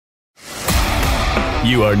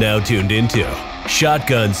You are now tuned into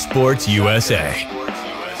Shotgun Sports USA.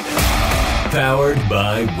 Powered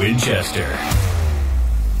by Winchester.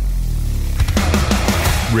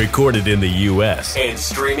 Recorded in the U.S. and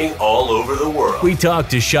streaming all over the world. We talk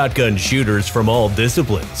to shotgun shooters from all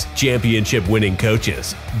disciplines, championship-winning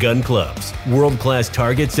coaches, gun clubs, world-class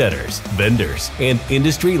target setters, vendors, and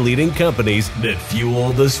industry-leading companies that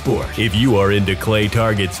fuel the sport. If you are into clay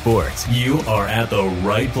target sports, you are at the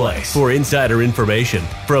right place for insider information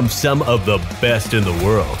from some of the best in the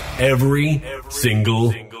world every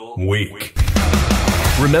single week.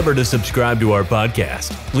 Remember to subscribe to our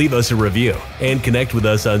podcast, leave us a review, and connect with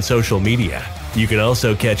us on social media. You can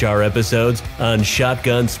also catch our episodes on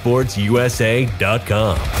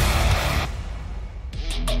shotgunsportsusa.com.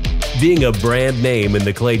 Being a brand name in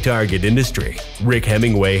the clay target industry, Rick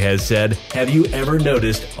Hemingway has said, "Have you ever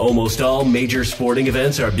noticed almost all major sporting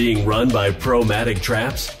events are being run by Pro-Matic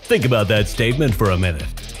traps?" Think about that statement for a minute.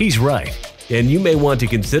 He's right, and you may want to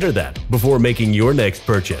consider that before making your next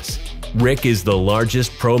purchase. Rick is the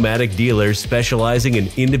largest Pro-Matic dealer specializing in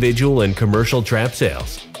individual and commercial trap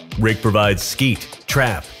sales. Rick provides skeet,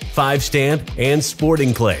 trap, 5-stand, and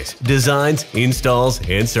sporting clays, designs, installs,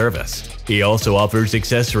 and service. He also offers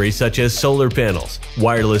accessories such as solar panels,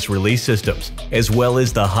 wireless release systems, as well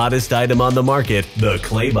as the hottest item on the market, the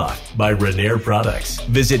Claybot by Renair Products.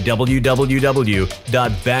 Visit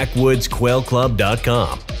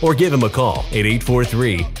www.backwoodsquailclub.com or give him a call at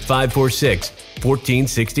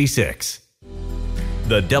 843-546-1466.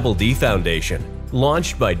 The Double D Foundation,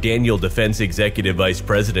 launched by Daniel Defense Executive Vice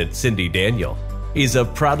President Cindy Daniel, is a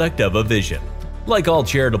product of a vision. Like all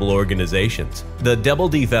charitable organizations, the Double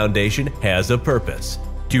D Foundation has a purpose: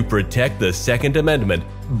 to protect the Second Amendment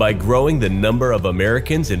by growing the number of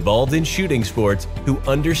Americans involved in shooting sports who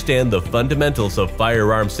understand the fundamentals of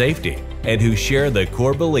firearm safety and who share the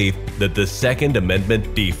core belief that the Second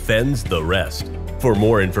Amendment defends the rest. For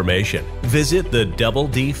more information, visit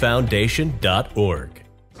thedoubledfoundation.org.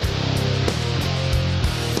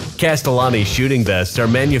 Castellani shooting vests are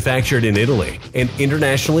manufactured in Italy and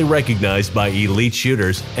internationally recognized by elite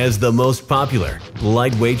shooters as the most popular,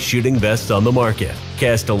 lightweight shooting vests on the market.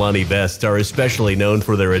 Castellani vests are especially known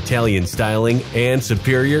for their Italian styling and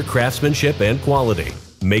superior craftsmanship and quality,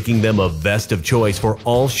 making them a vest of choice for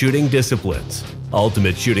all shooting disciplines.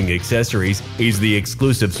 Ultimate Shooting Accessories is the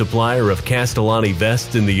exclusive supplier of Castellani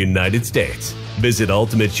vests in the United States. Visit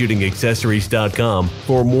ultimateshootingaccessories.com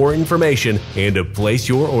for more information and to place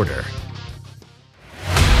your order.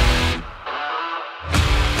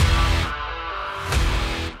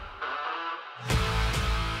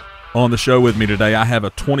 On the show with me today, I have a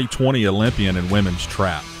 2020 Olympian in women's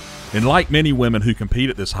trap. And like many women who compete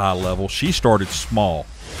at this high level, she started small.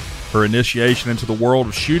 Her initiation into the world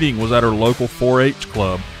of shooting was at her local 4-H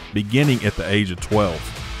club, beginning at the age of 12.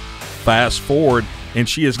 Fast forward, and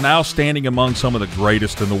she is now standing among some of the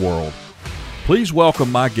greatest in the world. Please welcome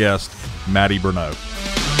my guest, Maddy Bernau.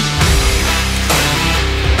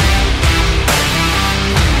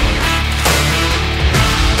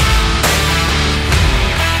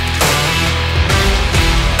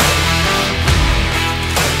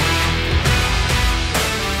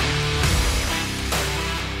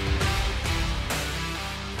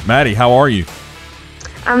 Maddy, how are you?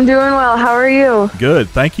 I'm doing well. How are you? Good.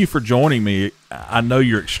 Thank you for joining me. I know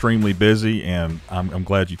you're extremely busy, and I'm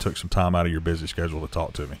glad you took some time out of your busy schedule to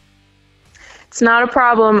talk to me. It's not a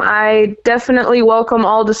problem. I definitely welcome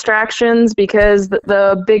all distractions because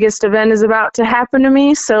the biggest event is about to happen to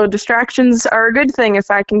me, so distractions are a good thing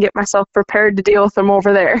if I can get myself prepared to deal with them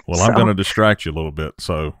over there. Well, I'm going to distract you a little bit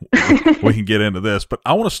so we can get into this, but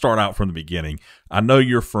I want to start out from the beginning. I know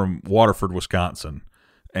you're from Waterford, Wisconsin.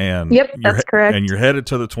 And yep, that's correct. And you're headed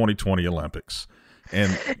to the 2020 Olympics.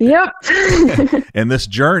 And yep. And this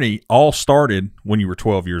journey all started when you were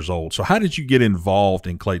 12 years old. So how did you get involved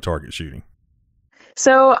in clay target shooting?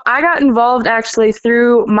 So I got involved actually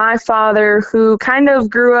through my father, who kind of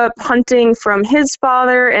grew up hunting from his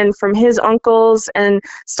father and from his uncles and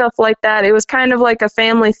stuff like that. It was kind of like a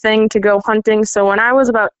family thing to go hunting. So when I was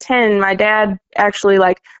about 10, my dad actually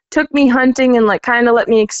took me hunting and kind of let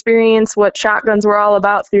me experience what shotguns were all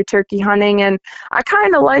about through turkey hunting, and I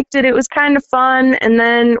kind of liked it. It was kind of fun. And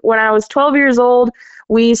then when I was 12 years old,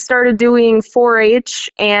 we started doing 4-H,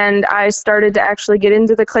 and I started to actually get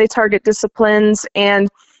into the clay target disciplines, and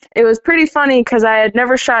it was pretty funny because I had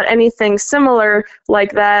never shot anything similar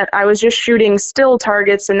like that. I was just shooting still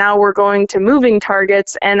targets, and now we're going to moving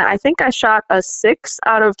targets. And I think I shot a 6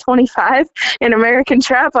 out of 25 in American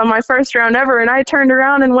Trap on my first round ever. And I turned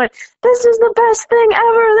around and went, "This is the best thing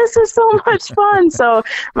ever. This is so much fun." So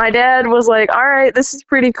my dad was like, "All right, this is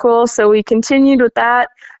pretty cool." So we continued with that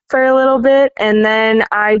for a little bit, and then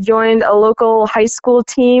I joined a local high school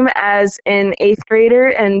team as an 8th grader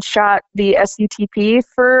and shot the SCTP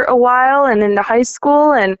for a while and into high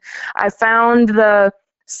school, and I found the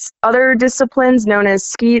other disciplines known as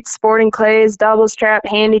skeet, sporting clays, doubles trap,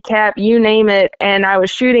 handicap, you name it, and I was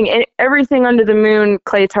shooting everything under the moon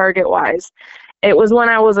clay target wise. It was when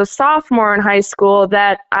I was a sophomore in high school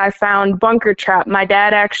that I found bunker trap. My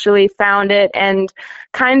dad actually found it and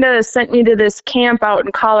kind of sent me to this camp out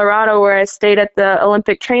in Colorado where I stayed at the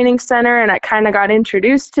Olympic Training Center, and I kind of got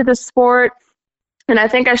introduced to the sport. And I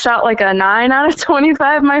think I shot like a 9 out of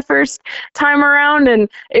 25 my first time around, and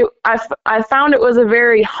I found it was a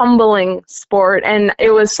very humbling sport, and it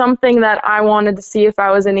was something that I wanted to see if I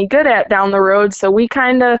was any good at down the road. So we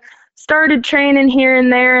kind of started training here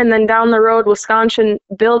and there, and then down the road Wisconsin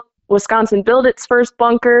built its first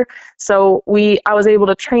bunker, so I was able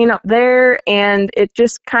to train up there, and it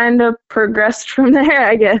just kind of progressed from there,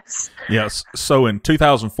 I guess. Yes. So in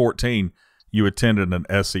 2014 you attended an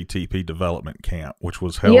SCTP development camp, which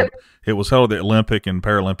was held. Yep. It was held at the Olympic and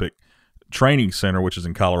Paralympic Training Center, which is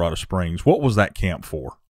in Colorado Springs. What was that camp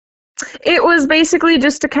for? It was basically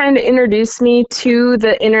just to kind of introduce me to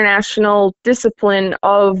the international discipline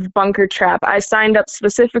of bunker trap. I signed up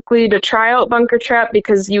specifically to try out bunker trap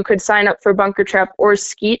because you could sign up for bunker trap or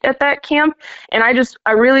skeet at that camp. And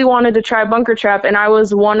I really wanted to try bunker trap. And I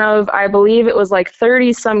was one of, I believe it was like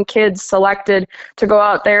 30 some kids selected to go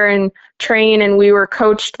out there and train. And we were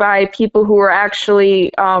coached by people who were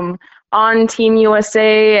actually on Team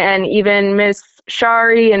USA, and even Miss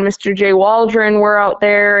Shari and Mr. Jay Waldron were out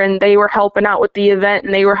there, and they were helping out with the event,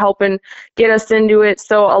 and they were helping get us into it.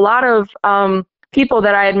 So a lot of people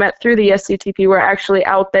that I had met through the SCTP were actually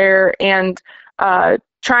out there and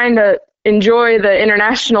trying to enjoy the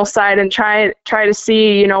international side and try to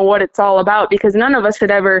see, what it's all about, because none of us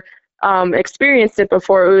had ever experienced it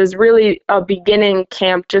before. It was really a beginning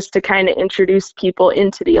camp just to kind of introduce people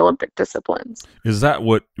into the Olympic disciplines. Is that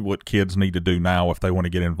what kids need to do now if they want to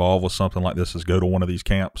get involved with something like this, is go to one of these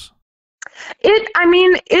camps?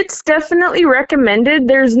 It's definitely recommended.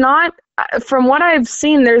 There's not, from what I've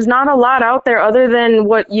seen, there's not a lot out there other than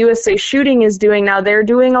what USA Shooting is doing now. They're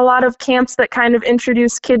doing a lot of camps that kind of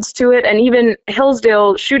introduce kids to it, and even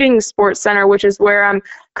Hillsdale Shooting Sports Center, which is where I'm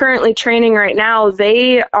currently training right now,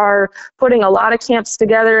 they are putting a lot of camps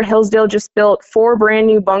together. Hillsdale just built 4 brand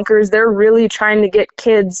new bunkers. They're really trying to get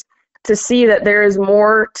kids to see that there is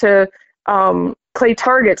more to clay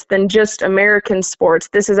targets than just American sports.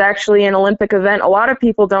 This is actually an Olympic event. A lot of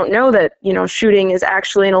people don't know that, shooting is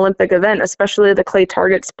actually an Olympic event, especially the clay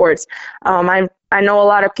target sports. I know a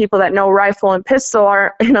lot of people that know rifle and pistol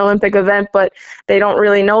are an Olympic event, but they don't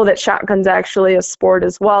really know that shotgun's actually a sport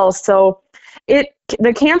as well. So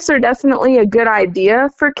the camps are definitely a good idea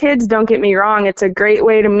for kids. Don't get me wrong. It's a great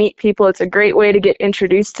way to meet people. It's a great way to get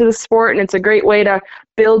introduced to the sport, and it's a great way to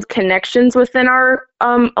build connections within our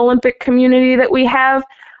Olympic community that we have.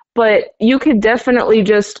 But you could definitely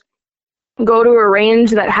just go to a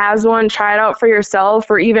range that has one, try it out for yourself,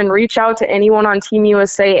 or even reach out to anyone on Team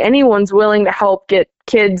USA. Anyone's willing to help get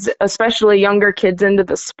kids, especially younger kids, into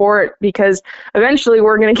the sport, because eventually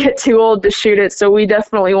we're going to get too old to shoot it. So we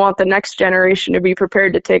definitely want the next generation to be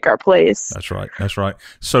prepared to take our place. That's right.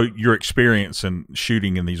 So your experience in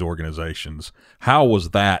shooting in these organizations, how was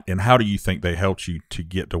that, and how do you think they helped you to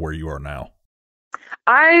get to where you are now?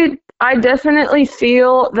 I definitely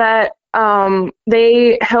feel that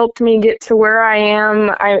they helped me get to where I am.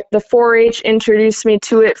 The 4-H introduced me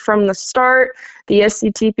to it from the start. The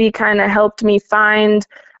SCTP kind of helped me find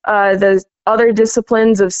the other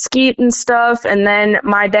disciplines of skeet and stuff. And then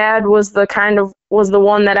my dad was the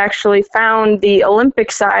one that actually found the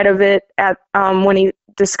Olympic side of it at when he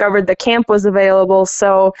discovered the camp was available.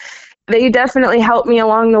 So they definitely helped me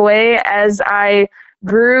along the way as I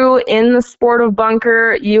grew in the sport of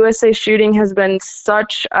bunker. USA Shooting has been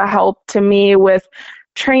such a help to me with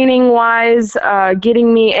training-wise,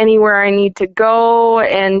 getting me anywhere I need to go,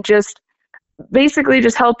 and just basically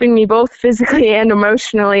just helping me both physically and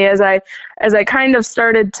emotionally as I kind of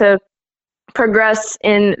started to progress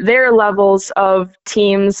in their levels of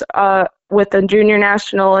teams with the junior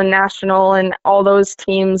national and all those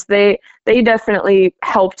teams. They definitely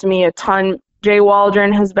helped me a ton. Jay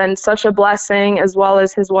Waldron has been such a blessing, as well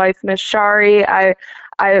as his wife, Miss Shari. I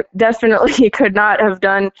I definitely could not have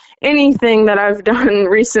done anything that I've done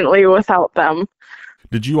recently without them.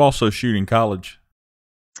 Did you also shoot in college?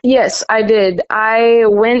 Yes, I did. I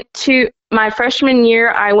went to my freshman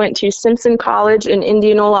year, I went to Simpson College in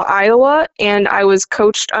Indianola, Iowa, and I was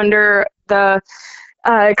coached under the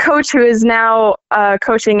coach who is now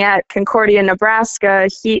coaching at Concordia, Nebraska.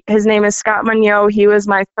 His name is Scott Monroe. He was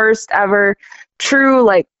my first ever true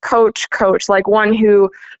coach, like one who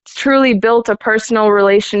truly built a personal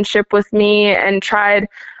relationship with me and tried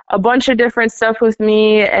a bunch of different stuff with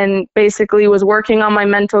me, and basically was working on my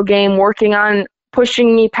mental game, working on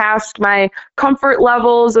pushing me past my comfort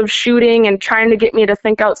levels of shooting and trying to get me to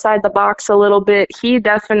think outside the box a little bit. He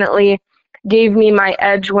definitely gave me my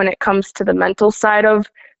edge when it comes to the mental side of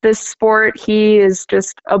this sport. He is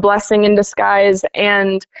just a blessing in disguise.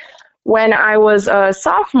 And when I was a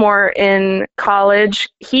sophomore in college,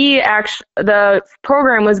 the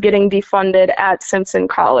program was getting defunded at Simpson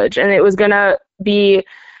College, and it was going to be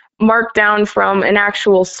marked down from an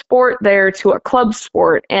actual sport there to a club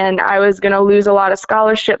sport, and I was going to lose a lot of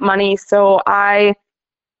scholarship money. So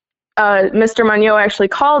Mr. Monroe actually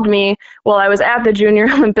called me while I was at the Junior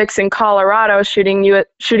Olympics in Colorado shooting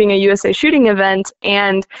a USA shooting event,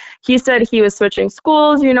 and he said he was switching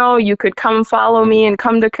schools. You could come follow me and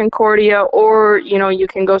come to Concordia, or you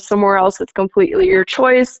can go somewhere else. It's completely your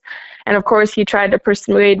choice. And of course he tried to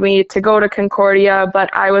persuade me to go to Concordia,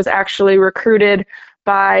 but I was actually recruited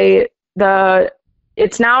by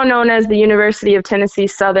it's now known as the University of Tennessee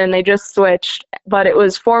Southern. They just switched, but it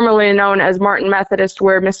was formerly known as Martin Methodist,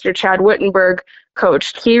 where Mr. Chad Wittenberg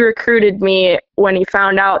coached. He recruited me when he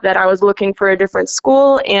found out that I was looking for a different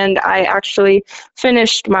school, and I actually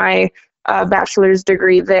finished my bachelor's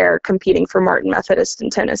degree there competing for Martin Methodist in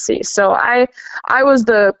Tennessee. So I was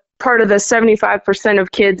the part of the 75%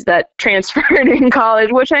 of kids that transferred in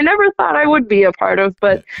college, which I never thought I would be a part of,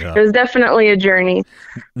 but It was definitely a journey.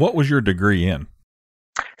 What was your degree in?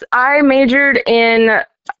 I majored in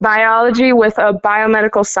biology with a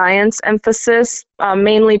biomedical science emphasis,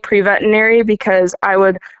 mainly pre-veterinary, because I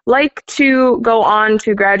would like to go on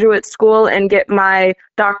to graduate school and get my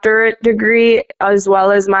doctorate degree as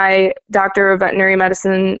well as my Doctor of Veterinary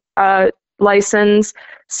Medicine license.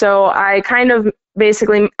 So I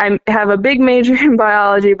I have a big major in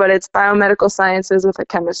biology, but it's biomedical sciences with a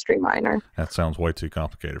chemistry minor. That sounds way too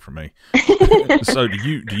complicated for me. So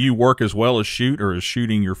do you work as well as shoot, or is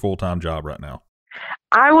shooting your full-time job right now?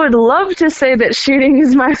 I would love to say that shooting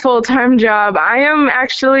is my full-time job. I am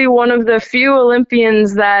actually one of the few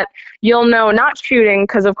Olympians that you'll know not shooting,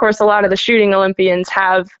 because of course a lot of the shooting Olympians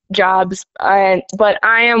have jobs, but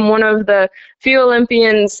I am one of the few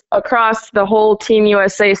Olympians across the whole Team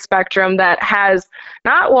USA spectrum that has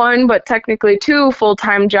not one, but technically two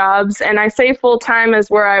full-time jobs. And I say full-time as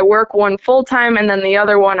where I work one full-time, and then the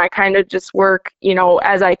other one I kind of just work,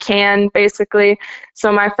 as I can, basically.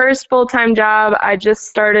 So my first full-time job, I just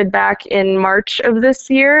started back in March of this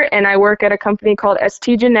year, and I work at a company called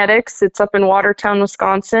ST Genetics. It's up in Watertown,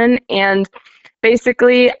 Wisconsin, and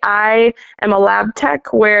basically I am a lab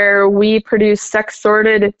tech where we produce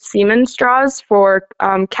sex-sorted semen straws for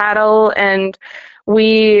cattle, and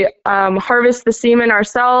we harvest the semen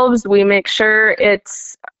ourselves. We make sure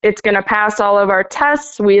it's going to pass all of our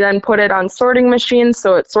tests. We then put it on sorting machines,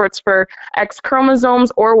 so it sorts for X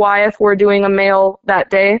chromosomes or Y if we're doing a male that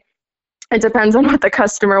day. It depends on what the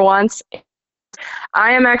customer wants.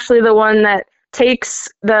 I am actually the one that takes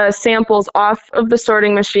the samples off of the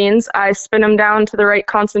sorting machines. I spin them down to the right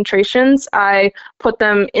concentrations. I put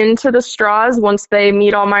them into the straws once they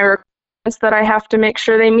meet all my requirements that I have to make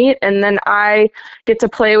sure they meet, and then I get to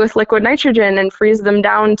play with liquid nitrogen and freeze them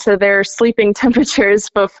down to their sleeping temperatures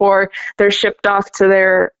before they're shipped off to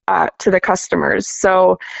their to the customers.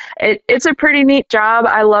 So it's a pretty neat job.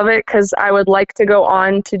 I love it because I would like to go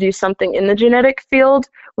on to do something in the genetic field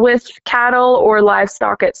with cattle or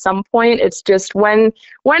livestock at some point. It's just when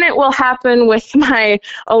it will happen with my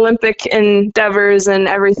Olympic endeavors and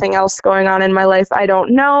everything else going on in my life, I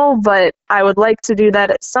don't know, but I would like to do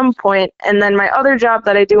that at some point. And then my other job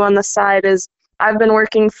that I do on the side is I've been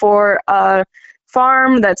working for a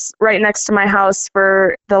farm that's right next to my house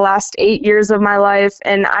for the last 8 years of my life,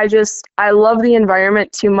 and I love the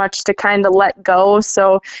environment too much to kind of let go.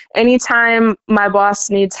 So anytime my boss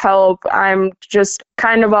needs help, I'm just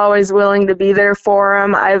kind of always willing to be there for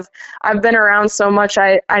him. I've been around so much.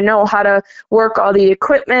 I know how to work all the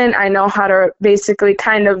equipment. I know how to basically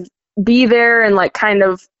kind of be there and kind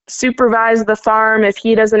of supervise the farm if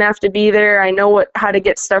he doesn't have to be there. I know how to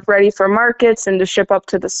get stuff ready for markets and to ship up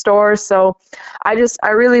to the store. So I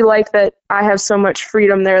really like that I have so much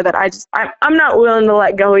freedom there that I'm not willing to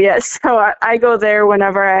let go yet. So I go there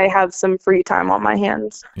whenever I have some free time on my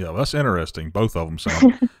hands. Yeah, that's interesting. Both of them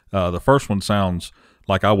sound. The first one sounds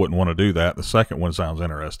like I wouldn't want to do that. The second one sounds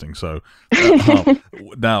interesting. So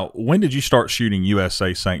now, when did you start shooting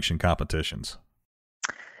USA sanctioned competitions?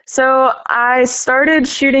 So I started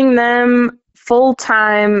shooting them full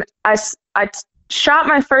time. I shot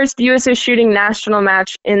my first USA shooting national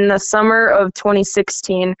match in the summer of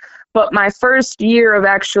 2016, but my first year of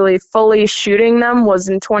actually fully shooting them was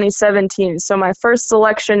in 2017. So my first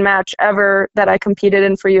selection match ever that I competed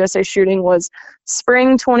in for USA shooting was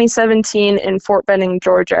spring 2017 in Fort Benning,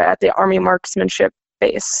 Georgia at the Army Marksmanship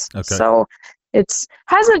Base. Okay. So it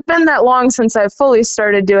hasn't been that long since I fully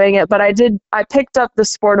started doing it, but I picked up the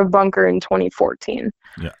sport of bunker in 2014.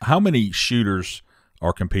 Yeah. How many shooters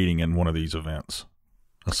are competing in one of these events?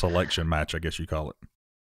 A selection match, I guess you call it.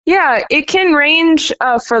 Yeah, it can range.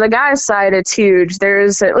 For the guys' side, it's huge.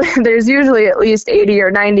 There's usually at least 80 or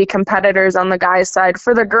 90 competitors on the guys' side.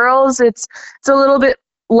 For the girls, it's a little bit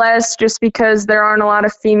less just because there aren't a lot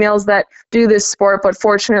of females that do this sport, but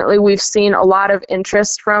fortunately we've seen a lot of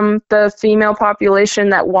interest from the female population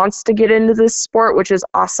that wants to get into this sport, which is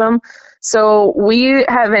awesome. So we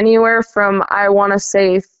have anywhere from, I want to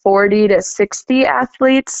say, 40 to 60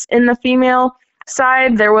 athletes in the female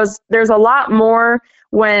side. There's a lot more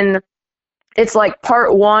when it's like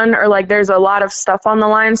part one, or like there's a lot of stuff on the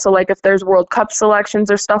line. So like if there's World Cup selections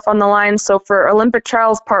or stuff on the line. So for Olympic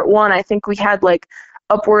trials part one, I think we had like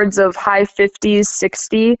upwards of high 50s,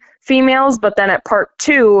 60 females, but then at part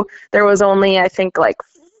two, there was only, I think, like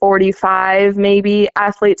 45 maybe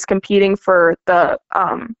athletes competing for the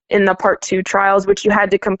in the part two trials, which you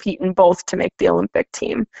had to compete in both to make the Olympic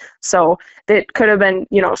team. So it could have been,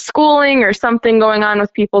 schooling or something going on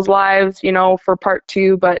with people's lives, for part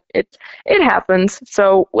two, but it happens.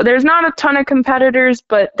 So there's not a ton of competitors,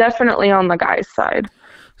 but definitely on the guys' side.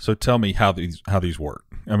 So tell me how these work.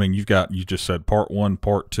 I mean, you just said part one,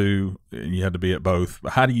 part two, and you had to be at both.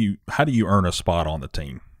 How do you earn a spot on the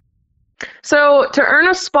team? So to earn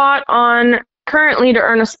a spot on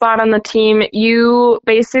the team, you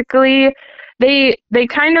basically, they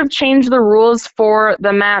kind of change the rules for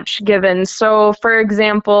the match given. So for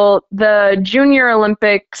example, the Junior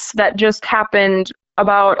Olympics that just happened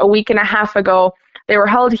about a week and a half ago, they were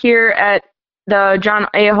held here at the John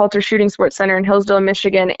A. Halter Shooting Sports Center in Hillsdale,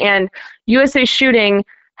 Michigan, and USA Shooting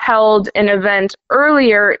held an event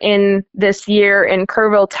earlier in this year in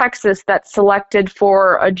Kerrville, Texas, that selected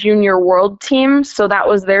for a junior world team. So that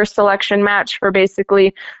was their selection match for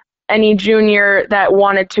basically any junior that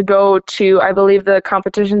wanted to go to, I believe the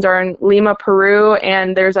competitions are in Lima, Peru,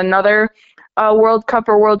 and there's another World Cup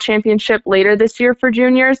or World Championship later this year for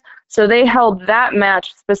juniors. So they held that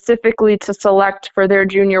match specifically to select for their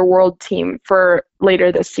junior world team for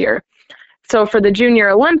later this year. So for the Junior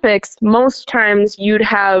Olympics, most times you'd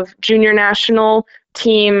have junior national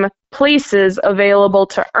team places available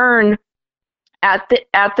to earn at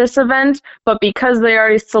this event, but because they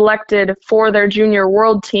already selected for their junior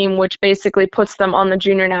world team, which basically puts them on the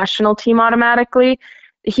junior national team automatically,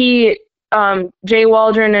 Jay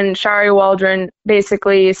Waldron and Shari Waldron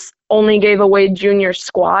basically only gave away junior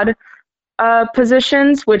squad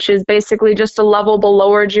positions, which is basically just a level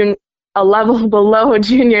below junior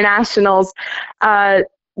nationals,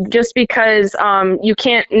 just because you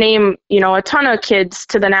can't name a ton of kids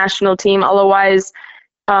to the national team. Otherwise,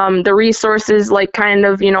 the resources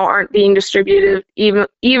aren't being distributed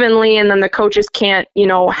evenly, and then the coaches can't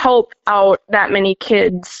help out that many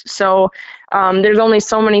kids. So there's only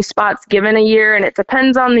so many spots given a year, and it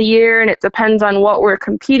depends on the year, and it depends on what we're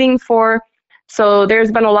competing for. So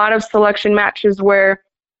there's been a lot of selection matches where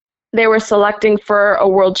they were selecting for a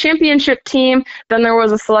world championship team. Then there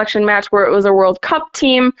was a selection match where it was a World Cup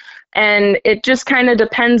team. And it just kind of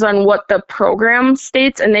depends on what the program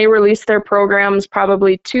states. And they release their programs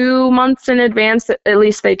probably 2 months in advance, at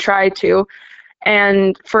least they try to.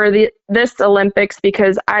 And for this Olympics,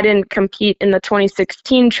 because I didn't compete in the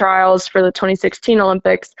 2016 trials for the 2016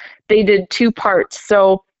 Olympics, they did 2 parts.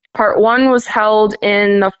 So part one was held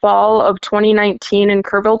in the fall of 2019 in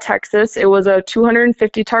Kerrville, Texas. It was a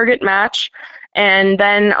 250 target match and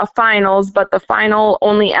then a finals, but the final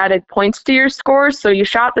only added points to your score. So you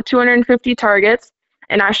shot the 250 targets,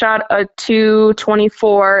 and I shot a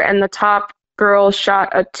 224, and the top girl shot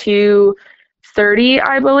a 230,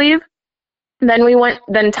 I believe.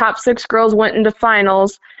 Then top 6 girls went into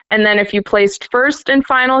finals. And then if you placed first in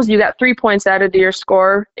finals, you got 3 points added to your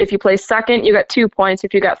score. If you placed second, you got 2 points.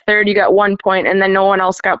 If you got third, you got 1 point, and then no one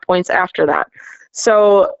else got points after that.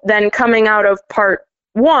 So then coming out of part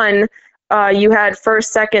one, you had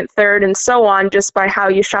first, second, third, and so on, just by how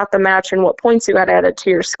you shot the match and what points you got added to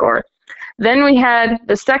your score. Then we had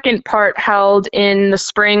the second part held in the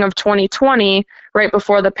spring of 2020, right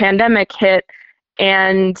before the pandemic hit,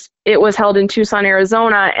 and it was held in Tucson,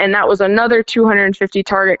 Arizona, and that was another 250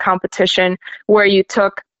 target competition where you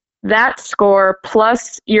took that score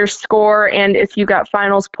plus your score, and if you got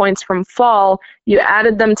finals points from fall, you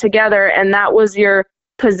added them together, and that was your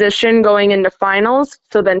position going into finals.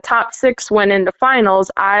 So then top 6 went into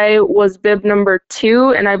finals. I was bib number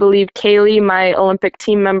 2, and I believe Kaylee, my Olympic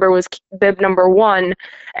team member, was bib number 1,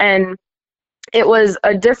 and it was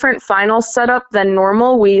a different final setup than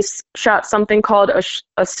normal. We shot something called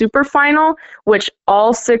a super final, which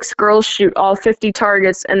all 6 girls shoot all 50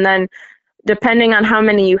 targets, and then depending on how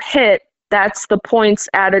many you hit, that's the points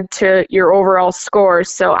added to your overall score.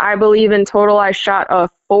 So I believe in total I shot a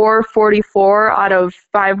 444 out of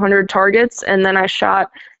 500 targets, and then I shot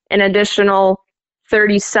an additional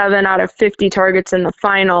 37 out of 50 targets in the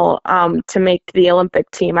final to make the Olympic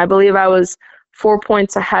team. I believe I was 4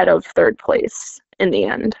 points ahead of third place in the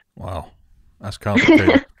end. Wow, that's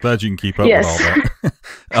complicated. Glad you can keep up with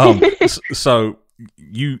all that. So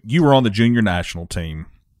you were on the junior national team.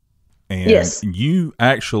 And yes. You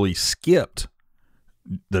actually skipped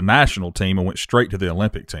the national team and went straight to the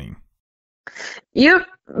Olympic team. Yep.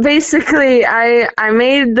 Basically, I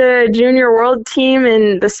made the junior world team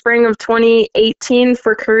in the spring of 2018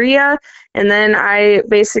 for Korea, and then I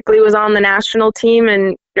basically was on the national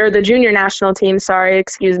team or the junior national team,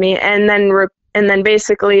 and then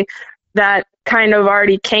basically that kind of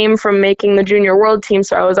already came from making the junior world team,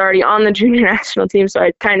 so I was already on the junior national team, so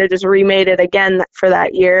I kind of just remade it again for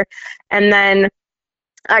that year. And then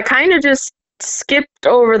I kind of just skipped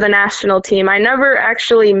over the national team. I never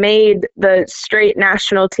actually made the straight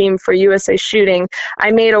national team for USA Shooting.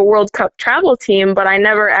 I made a World Cup travel team, but I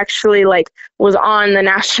never actually was on the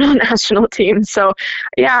national team. So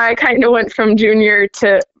yeah, I kind of went from junior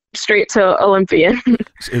to straight to Olympian.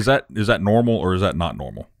 Is that normal or is that not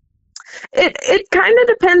normal? It kind of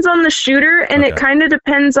depends on the shooter, and Okay. It kind of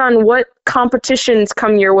depends on what competitions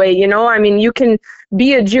come your way. I mean, you can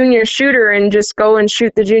be a junior shooter and just go and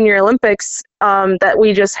shoot the Junior Olympics that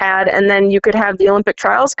we just had, and then you could have the Olympic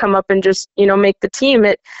trials come up and just make the team.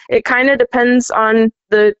 It kind of depends on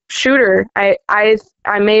the shooter. I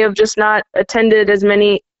may have just not attended as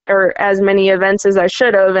many events as I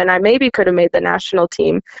should have, and I maybe could have made the national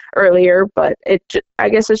team earlier, but I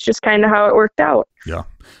guess it's just kind of how it worked out. Yeah.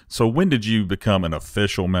 So when did you become an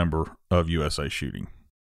official member of USA Shooting?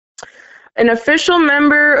 An official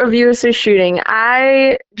member of USA Shooting.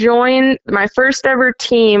 I joined, my first ever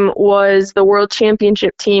team was the World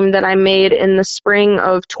Championship team that I made in the spring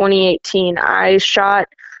of 2018. I shot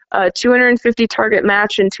a 250 target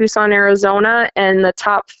match in Tucson, Arizona, and the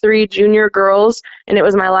top 3 junior girls, and it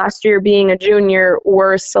was my last year being a junior,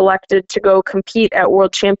 were selected to go compete at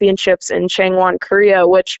World Championships in Changwon, Korea,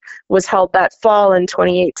 which was held that fall in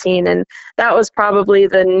 2018. And that was probably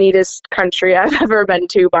the neatest country I've ever been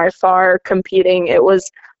to by far, competing. It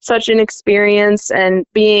was such an experience, and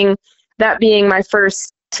being my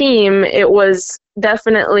first team, it was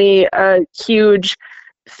definitely a huge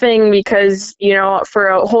thing because, for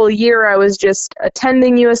a whole year I was just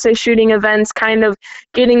attending USA Shooting events, kind of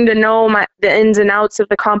getting to know the ins and outs of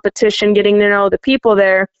the competition, getting to know the people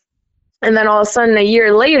there. And then all of a sudden, a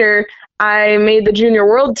year later, I made the junior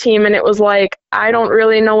world team, and it was like, I don't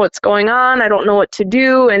really know what's going on. I don't know what to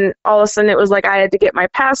do. And all of a sudden it was like I had to get my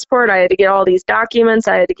passport. I had to get all these documents.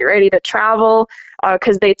 I had to get ready to travel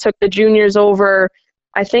because they took the juniors over,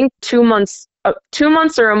 I think 2 months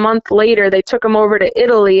or a month later, they took them over to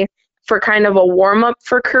Italy for kind of a warm-up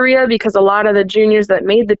for Korea, because a lot of the juniors that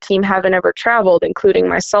made the team haven't ever traveled, including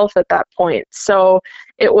myself at that point. So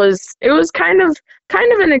it was kind of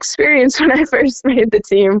an experience when I first made the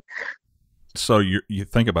team. So you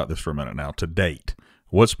think about this for a minute now. To date,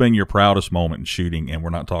 what's been your proudest moment in shooting? And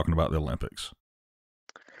we're not talking about the Olympics.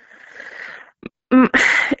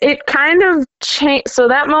 It kind of changed. So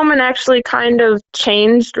that moment actually kind of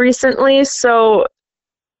changed recently. So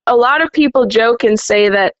a lot of people joke and say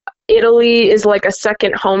that Italy is like a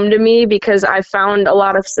second home to me because I found a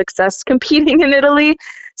lot of success competing in Italy.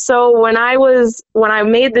 So when I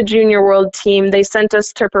made the junior world team, they sent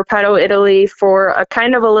us to Perpeto, Italy for a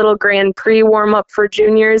kind of a little Grand Prix warm up for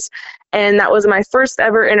juniors. And that was my first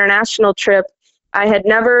ever international trip. I had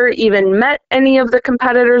never even met any of the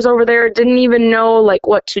competitors over there, didn't even know like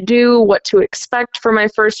what to do, what to expect for my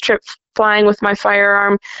first trip flying with my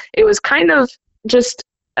firearm. It was kind of just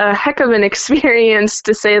a heck of an experience,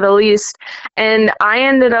 to say the least. And I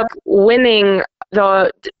ended up winning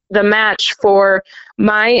the match for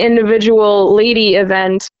my individual lady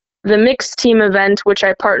event, the mixed team event, which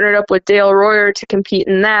I partnered up with Dale Royer to compete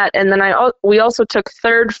in that. And then we also took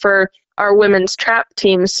third for our women's trap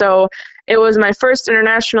team. So it was my first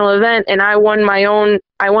international event, and I won my own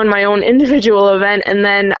individual event. And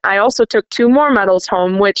then I also took 2 more medals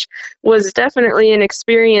home, which was definitely an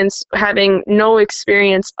experience, having no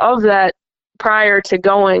experience of that prior to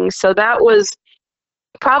going. So that was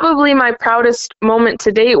probably my proudest moment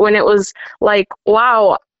to date, when it was like,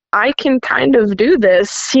 wow, I can kind of do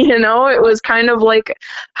this, you know. It was kind of like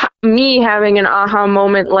me having an aha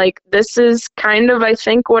moment, like, this is kind of, I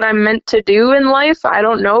think, what I'm meant to do in life. I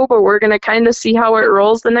don't know, but we're going to kind of see how it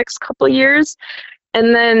rolls the next couple of years.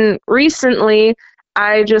 And then recently,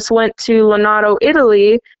 I just went to Lonato,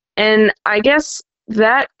 Italy, and I guess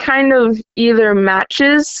that kind of either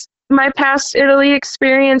matches my past Italy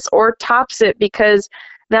experience or tops it, because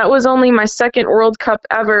that was only my second World Cup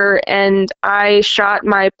ever, and I shot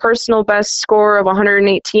my personal best score of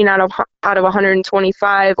 118 out of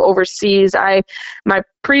 125 overseas. My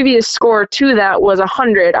previous score to that was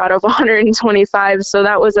 100 out of 125, so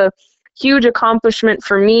that was a huge accomplishment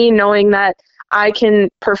for me, knowing that I can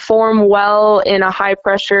perform well in a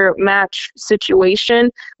high-pressure match situation,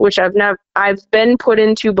 which I've been put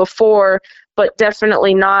into before, but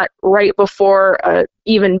definitely not right before an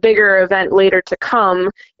even bigger event later to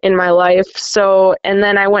come in my life. So, and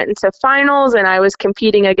then I went into finals, and I was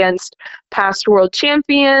competing against past world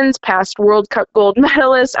champions, past World Cup gold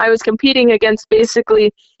medalists. I was competing against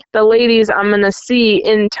basically the ladies I'm going to see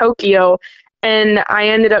in Tokyo. And I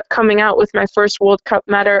ended up coming out with my first World Cup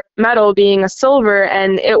medal being a silver,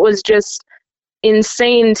 and it was just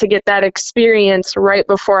insane to get that experience right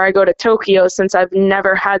before I go to Tokyo, since I've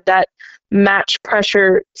never had that match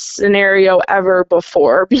pressure scenario ever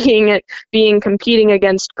before, competing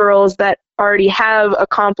against girls that already have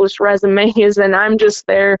accomplished resumes, and I'm just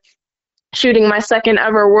there shooting my second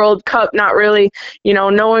ever World Cup, not really,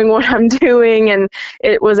 knowing what I'm doing. And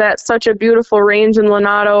it was at such a beautiful range in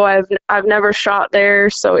Lonato. I've never shot there,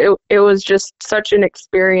 so it was just such an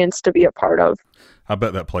experience to be a part of. I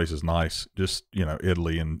bet that place is nice. Just,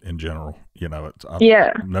 Italy in general,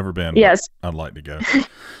 I've never been. Yes. I'd like to go.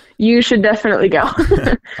 You should definitely go.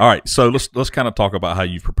 All right. So let's kind of talk about how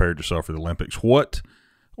you've prepared yourself for the Olympics. What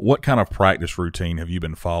kind of practice routine have you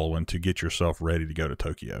been following to get yourself ready to go to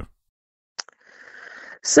Tokyo?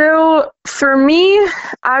 So for me,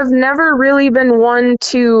 I've never really been one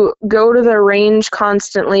to go to the range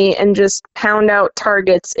constantly and just pound out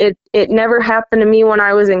targets. It never happened to me when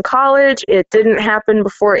I was in college. It didn't happen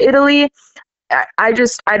before Italy. I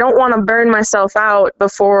don't want to burn myself out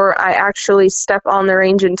before I actually step on the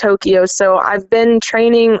range in Tokyo. So I've been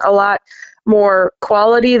training a lot more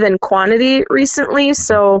quality than quantity recently.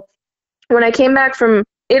 So when I came back from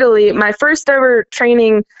Italy, my first ever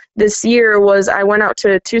training this year was I went out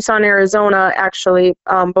to Tucson, Arizona, actually,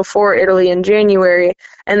 before Italy in January.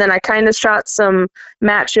 And then I kind of shot some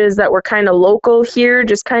matches that were kind of local here,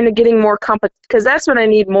 just kind of getting more because that's what I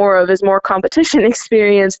need more of, is more competition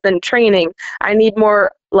experience than training. I need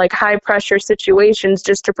more like high pressure situations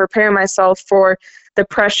just to prepare myself for the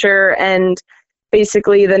pressure and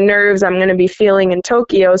basically the nerves I'm going to be feeling in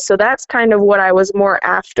Tokyo. So that's kind of what I was more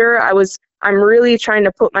after. I'm really trying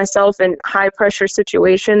to put myself in high pressure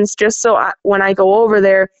situations just so when I go over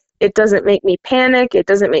there, it doesn't make me panic. It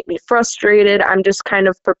doesn't make me frustrated. I'm just kind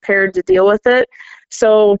of prepared to deal with it.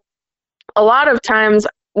 So a lot of times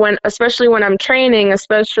especially when I'm training,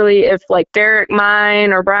 especially if like Derek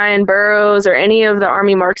Mine or Brian Burrows or any of the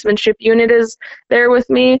Army marksmanship unit is there with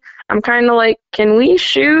me, I'm kind of like, can we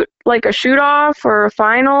shoot like a shoot off or a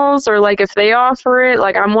finals? Or like if they offer it,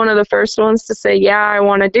 like I'm one of the first ones to say, yeah, I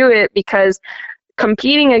want to do it, because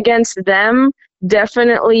competing against them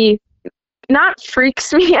definitely not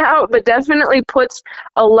freaks me out, but definitely puts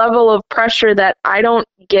a level of pressure that I don't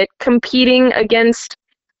get competing against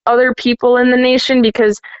other people in the nation,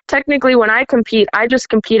 because technically when I compete, I just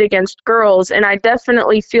compete against girls, and I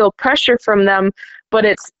definitely feel pressure from them, but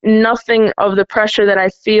it's nothing of the pressure that I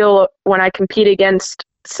feel when I compete against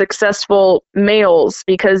successful males,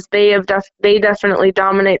 because they definitely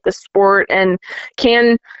dominate the sport and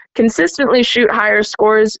can consistently shoot higher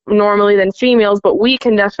scores normally than females, but we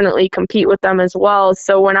can definitely compete with them as well.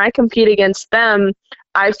 So when I compete against them,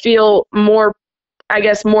 I feel more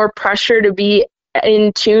pressure to be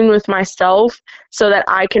in tune with myself so that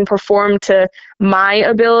I can perform to my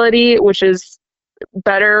ability, which is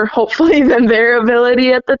better, hopefully, than their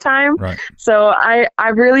ability at the time. Right. So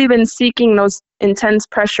I've really been seeking those intense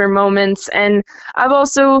pressure moments. And I've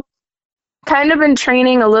also kind of been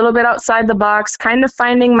training a little bit outside the box, kind of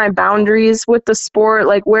finding my boundaries with the sport.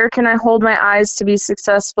 Like, where can I hold my eyes to be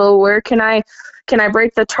successful? Where can I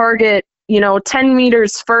break the target, 10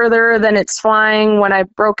 meters further than it's flying when I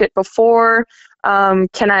broke it before?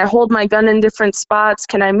 Can I hold my gun in different spots?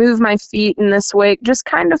 Can I move my feet in this way? Just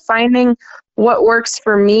kind of finding what works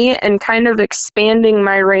for me and kind of expanding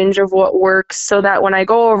my range of what works so that when I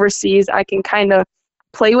go overseas, I can kind of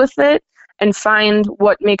play with it and find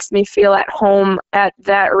what makes me feel at home at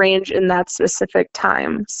that range in that specific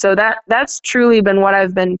time. So that's truly been what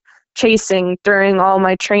I've been chasing during all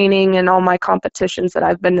my training and all my competitions that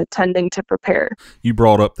I've been attending to prepare. You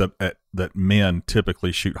brought up that men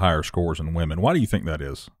typically shoot higher scores than women. Why do you think that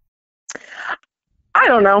is? I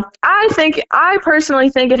don't know. I personally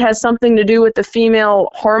think it has something to do with the female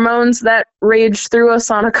hormones that rage through us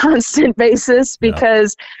on a constant basis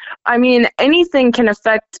because, I mean, anything can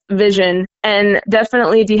affect vision, and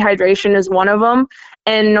definitely dehydration is one of them.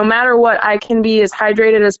 And no matter what, I can be as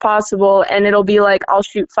hydrated as possible, and it'll be like I'll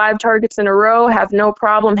shoot 5 targets in a row, have no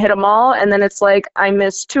problem, hit them all, and then it's like I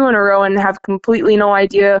missed 2 in a row and have completely no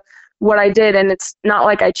idea what I did. And it's not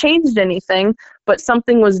like I changed anything, but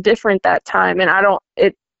something was different that time. And I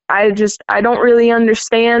don't really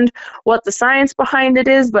understand what the science behind it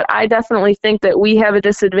is, but I definitely think that we have a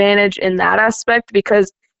disadvantage in that aspect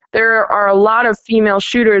because there are a lot of female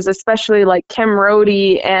shooters, especially like Kim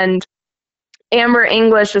Rohde and Amber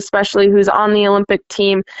English, especially, who's on the Olympic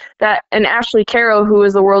team, and Ashley Carroll, who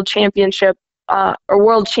was the world champion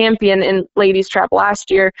in ladies trap last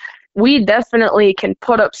year. We definitely can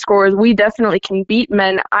put up scores. We definitely can beat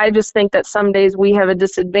men. I just think that some days we have a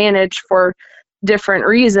disadvantage for different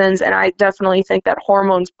reasons, and I definitely think that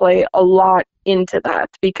hormones play a lot into that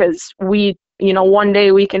because one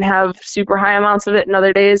day we can have super high amounts of it and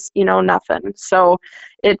other days, nothing. So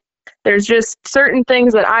there's just certain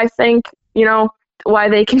things that I think, why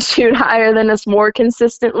they can shoot higher than us more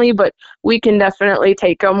consistently, but we can definitely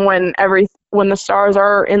take them when the stars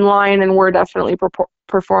are in line and we're definitely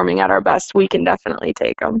performing at our best. We can definitely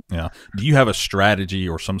take them. Yeah. Do you have a strategy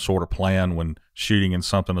or some sort of plan when shooting in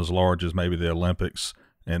something as large as maybe the Olympics?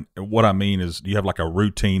 And what I mean is, do you have like a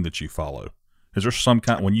routine that you follow? Is there some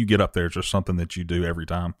kind, when you get up there, is there something that you do every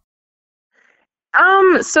time?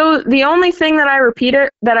 So the only thing that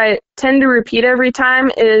I tend to repeat every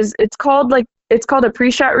time is it's called a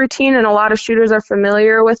pre-shot routine, and a lot of shooters are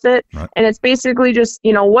familiar with it. Right. And it's basically just,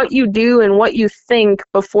 what you do and what you think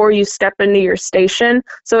before you step into your station.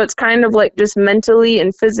 So it's kind of like just mentally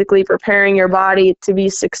and physically preparing your body to be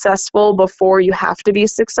successful before you have to be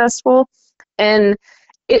successful. And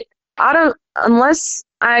unless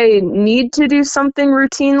I need to do something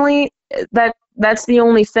routinely, that's the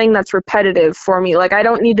only thing that's repetitive for me. Like, I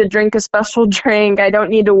don't need to drink a special drink. I don't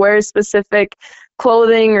need to wear specific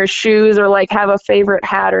clothing or shoes or like have a favorite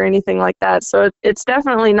hat or anything like that. So it's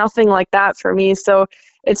definitely nothing like that for me. So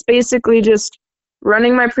it's basically just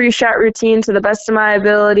running my pre-shot routine to the best of my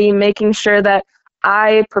ability, making sure that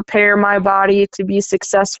I prepare my body to be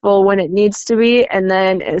successful when it needs to be. And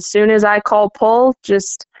then as soon as I call pull,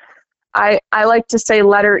 just I like to say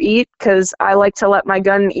let her eat, because I like to let my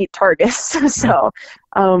gun eat targets. So,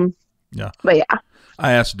 yeah. But yeah.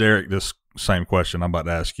 I asked Derek this same question I'm about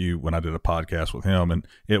to ask you when I did a podcast with him, and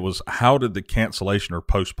it was, how did the cancellation or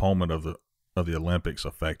postponement of the Olympics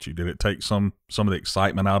affect you? Did it take some of the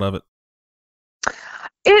excitement out of it?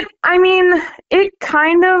 It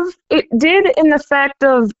did, in the fact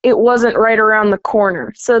of it wasn't right around the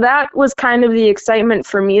corner. So that was kind of the excitement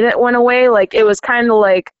for me that went away. Like, it was kind of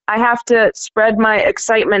like I have to spread my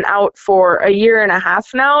excitement out for a year and a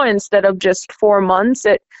half now instead of just 4 months.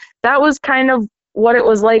 That was kind of what it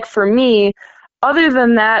was like for me. Other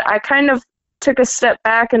than that, I kind of took a step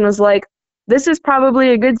back and was like, this is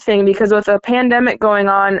probably a good thing, because with a pandemic going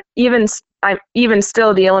on, even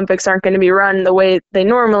still, the Olympics aren't going to be run the way they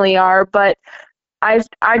normally are, but I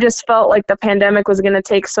just felt like the pandemic was going to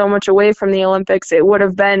take so much away from the Olympics. It would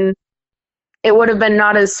have been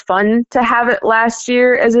not as fun to have it last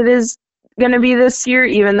year as it is going to be this year,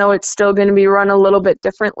 even though it's still going to be run a little bit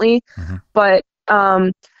differently. Mm-hmm. But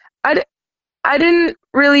I didn't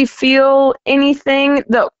really feel anything.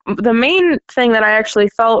 The main thing that I actually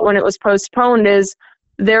felt when it was postponed is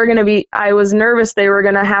I was nervous they were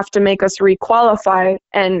going to have to make us requalify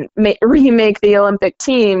and remake the Olympic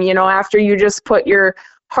team, after you just put your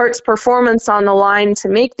heart's performance on the line to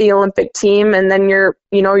make the Olympic team, and then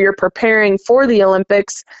you're preparing for the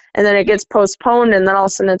Olympics, and then it gets postponed, and then all of a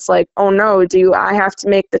sudden it's like, oh no, do I have to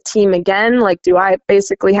make the team again? Like, do I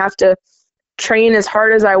basically have to train as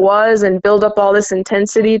hard as I was and build up all this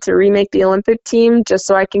intensity to remake the Olympic team just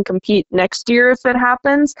so I can compete next year if it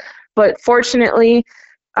happens? But fortunately,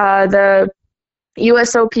 the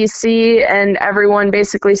USOPC and everyone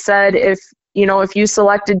basically said if you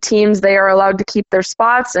selected teams, they are allowed to keep their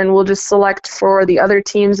spots, and we'll just select for the other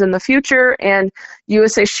teams in the future. And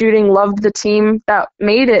USA Shooting loved the team that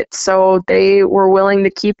made it, so they were willing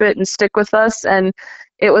to keep it and stick with us. And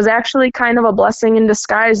it was actually kind of a blessing in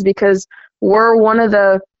disguise, because we're one of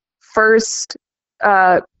the first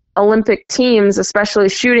Olympic teams, especially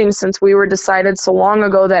shooting, since we were decided so long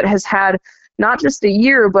ago, that has had not just a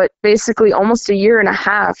year, but basically almost a year and a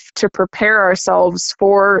half to prepare ourselves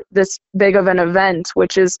for this big of an event,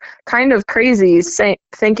 which is kind of crazy,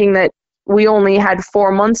 thinking that we only had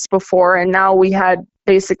 4 months before, and now we had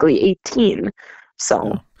basically 18.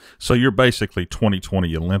 So, So you're basically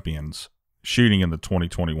 2020 Olympians shooting in the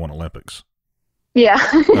 2021 Olympics. Yeah,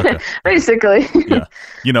 okay. Basically. Yeah.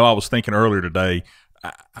 I was thinking earlier today,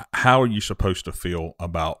 how are you supposed to feel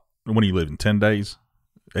about, when you live in 10 days?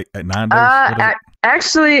 9 days?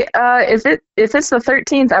 Actually, if it's the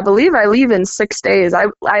 13th, I believe I leave in 6 days.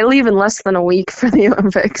 I leave in less than a week for the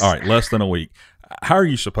Olympics. All right, less than a week. How do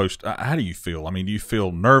you feel? I mean, do you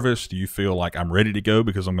feel nervous? Do you feel like I'm ready to go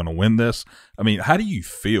because I'm going to win this? I mean, how do you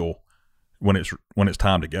feel when it's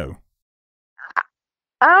time to go?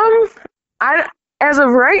 As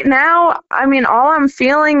of right now, I mean, all I'm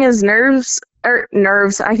feeling is nerves. They're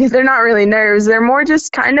not really nerves. They're more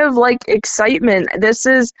just kind of like excitement. This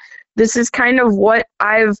is kind of what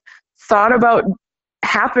I've thought about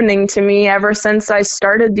happening to me ever since I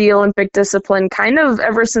started the Olympic discipline, kind of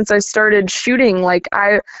ever since I started shooting. Like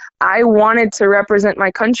I wanted to represent my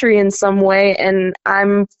country in some way, and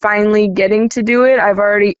I'm finally getting to do it. I've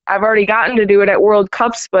already gotten to do it at World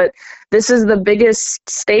Cups, but this is the biggest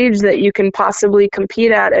stage that you can possibly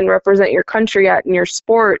compete at and represent your country at in your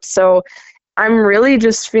sport. So I'm really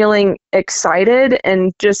just feeling excited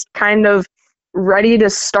and just kind of ready to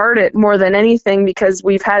start it more than anything, because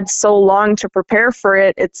we've had so long to prepare for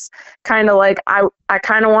it. It's kind of like I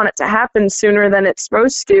kind of want it to happen sooner than it's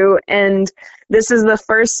supposed to, and this is the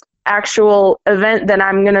first actual event that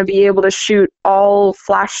I'm going to be able to shoot all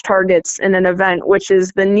flash targets in an event, which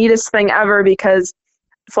is the neatest thing ever, because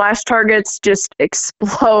flash targets just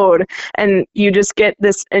explode and you just get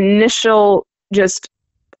this initial just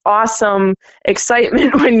awesome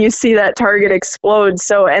excitement when you see that target explode.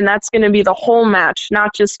 So, and that's going to be the whole match,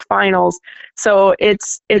 not just finals. So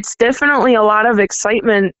it's definitely a lot of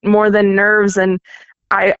excitement more than nerves, and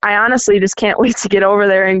I honestly just can't wait to get over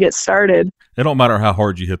there and get started. It don't matter how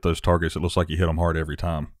hard you hit those targets. It looks like you hit them hard every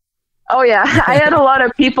time. Oh yeah, I had a lot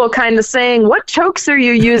of people kind of saying, "What chokes are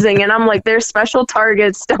you using?" And I'm like, "They're special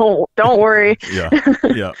targets. Don't worry."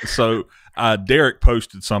 Yeah. So Derek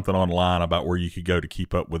posted something online about where you could go to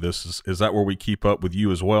keep up with this. Is that where we keep up with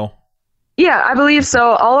you as well? Yeah, I believe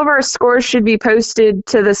so. All of our scores should be posted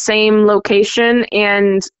to the same location,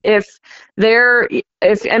 and if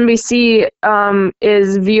NBC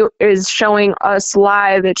is showing us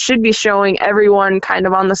live, it should be showing everyone kind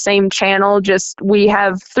of on the same channel. Just we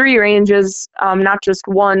have 3 ranges, not just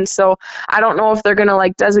one. So I don't know if they're gonna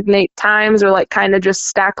like designate times or like kind of just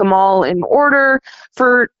stack them all in order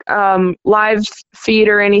for live feed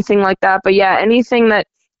or anything like that. But yeah, anything that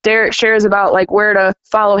Derek shares about like where to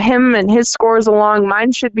follow him and his scores along,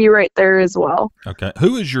 mine should be right there as well. Okay.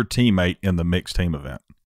 Who is your teammate in the mixed team event?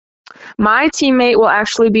 My teammate will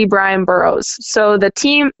actually be Brian Burrows. So the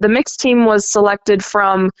mixed team was selected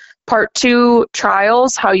from part 2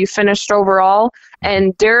 trials, how you finished overall,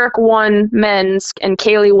 and Derek won men's and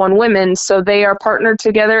Kaylee won women's. So they are partnered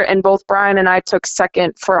together, and both Brian and I took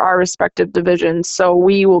second for our respective divisions. So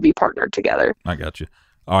we will be partnered together. I got you.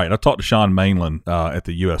 All right, I talked to Sean Madelynn at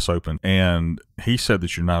the U.S. Open, and he said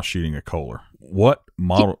that you're now shooting a Kohler. What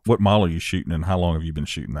model are you shooting, and how long have you been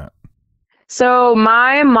shooting that? So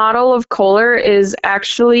my model of Kohler is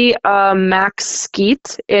actually a Max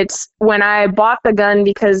Skeet. It's when I bought the gun,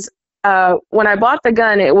 because when I bought the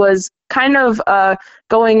gun, it was kind of a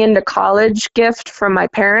going into college gift from my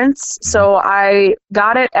parents. So I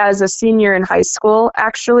got it as a senior in high school,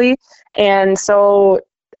 actually, and so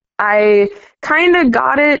I kind of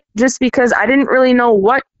got it just because I didn't really know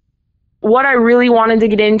what I really wanted to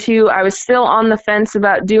get into. I was still on the fence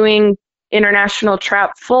about doing international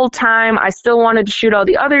trap full time. I still wanted to shoot all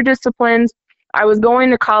the other disciplines. I was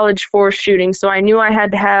going to college for shooting, so I knew I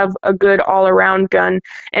had to have a good all-around gun,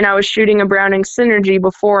 and I was shooting a Browning Synergy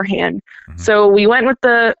beforehand. So we went with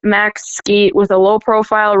the Max Skeet with a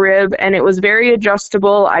low-profile rib, and it was very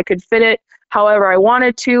adjustable. I could fit it however I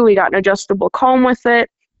wanted to. We got an adjustable comb with it,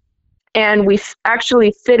 and we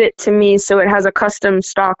actually fit it to me, so it has a custom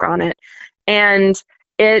stock on it. And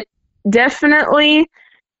it definitely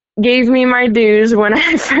gave me my dues when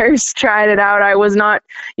I first tried it out. I was not,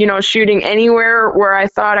 shooting anywhere where I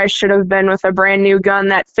thought I should have been with a brand new gun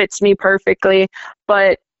that fits me perfectly.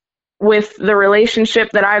 But with the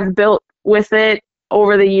relationship that I've built with it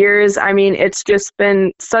over the years, I mean, it's just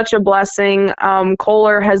been such a blessing.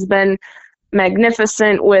 Kohler has been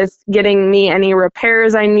magnificent with getting me any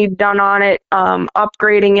repairs I need done on it,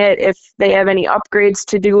 upgrading it if they have any upgrades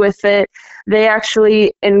to do with it. They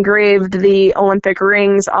actually engraved the Olympic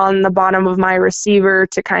rings on the bottom of my receiver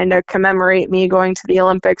to kind of commemorate me going to the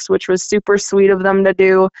Olympics, which was super sweet of them to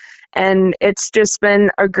do. And it's just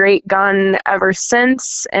been a great gun ever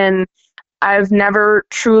since. And I've never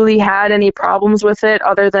truly had any problems with it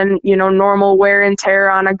other than, normal wear and tear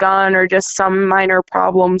on a gun or just some minor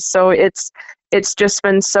problems. So it's just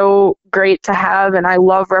been so great to have, and I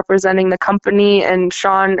love representing the company, and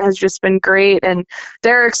Sean has just been great, and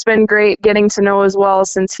Derek's been great getting to know as well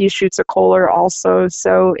since he shoots a Kohler also.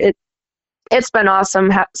 So it's been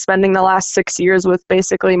awesome spending the last 6 years with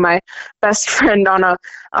basically my best friend on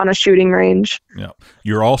a shooting range. Yeah.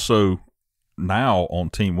 You're also now on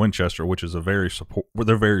Team Winchester, which is they're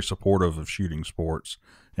very supportive of shooting sports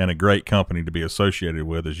and a great company to be associated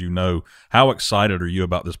with, as you know. How excited are you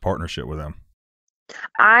about this partnership with them?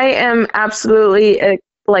 I am absolutely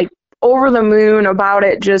over the moon about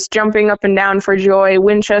it, just jumping up and down for joy.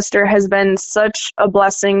 Winchester has been such a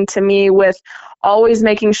blessing to me with always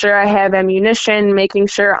making sure I have ammunition, making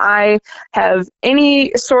sure I have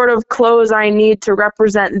any sort of clothes I need to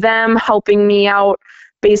represent them, helping me out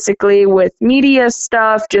basically with media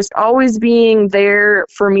stuff, just always being there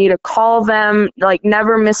for me to call them,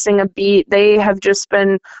 never missing a beat. They have just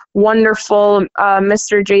been wonderful.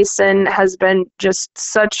 Mr. Jason has been just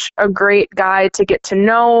such a great guy to get to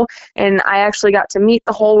know, and I actually got to meet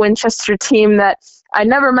the whole Winchester team that I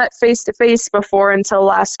never met face-to-face before until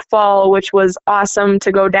last fall, which was awesome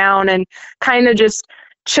to go down and kind of just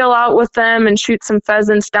chill out with them and shoot some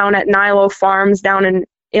pheasants down at Nilo Farms down in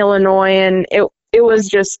Illinois, and it was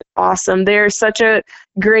just awesome. They're such a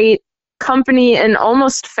great company and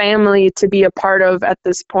almost family to be a part of at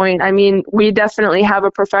this point. I mean, we definitely have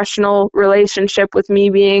a professional relationship with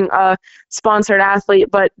me being a sponsored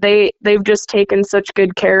athlete, but they've just taken such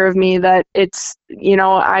good care of me that it's,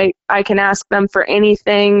 I can ask them for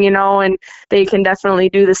anything, and they can definitely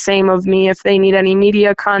do the same of me if they need any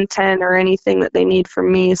media content or anything that they need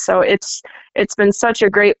from me. So it's been such a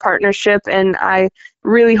great partnership, and I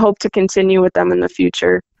really hope to continue with them in the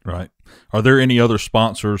future. Right. Are there any other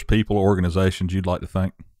sponsors, people, organizations you'd like to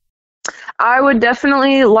thank? I would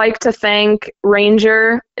definitely like to thank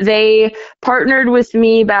Ranger. They partnered with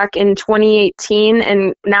me back in 2018,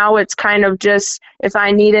 and now it's kind of just if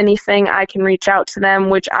I need anything, I can reach out to them,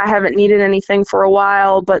 which I haven't needed anything for a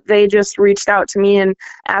while, but they just reached out to me and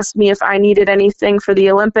asked me if I needed anything for the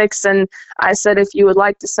Olympics, and I said if you would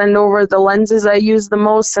like to send over the lenses I use the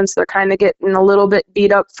most, since they're kind of getting a little bit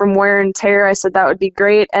beat up from wear and tear, I said that would be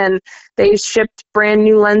great, and they shipped brand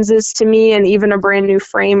new lenses to me and even a brand new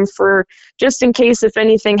frame for just in case if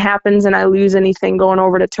anything happens and I lose anything going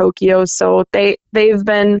over to Tokyo. So they've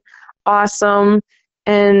been awesome,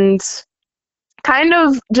 and kind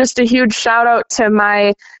of just a huge shout out to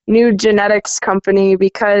my new genetics company,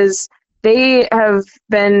 because they have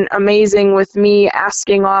been amazing with me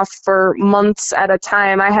asking off for months at a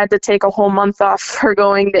time. I had to take a whole month off for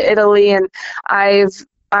going to Italy, and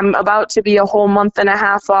I'm about to be a whole month and a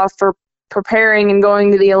half off for preparing and going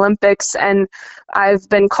to the Olympics, and I've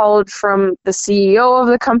been called from the CEO of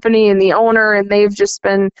the company and the owner, and they've just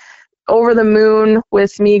been over the moon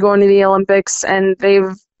with me going to the Olympics, and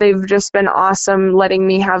they've just been awesome letting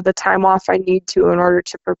me have the time off I need to in order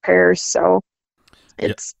to prepare. So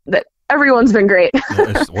it's that everyone's been great.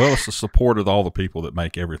 It's the support of all the people that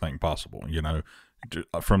make everything possible,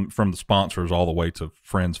 from the sponsors all the way to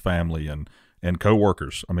friends, family, and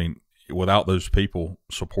coworkers. I mean, without those people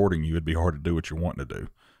supporting you, it'd be hard to do what you're wanting to do.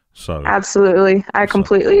 So absolutely. I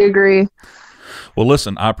completely agree. Well,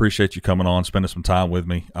 listen, I appreciate you coming on, spending some time with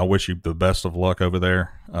me. I wish you the best of luck over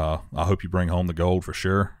there. I hope you bring home the gold for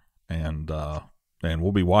sure. And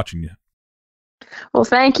we'll be watching you. Well,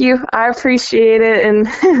 thank you. I appreciate it, and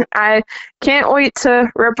I can't wait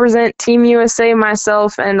to represent Team USA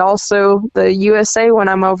myself and also the USA when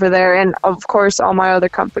I'm over there, and of course all my other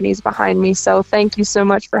companies behind me. So thank you so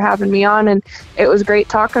much for having me on, and it was great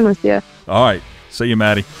talking with you. All right. See you,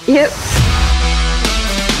 Maddy. Yep.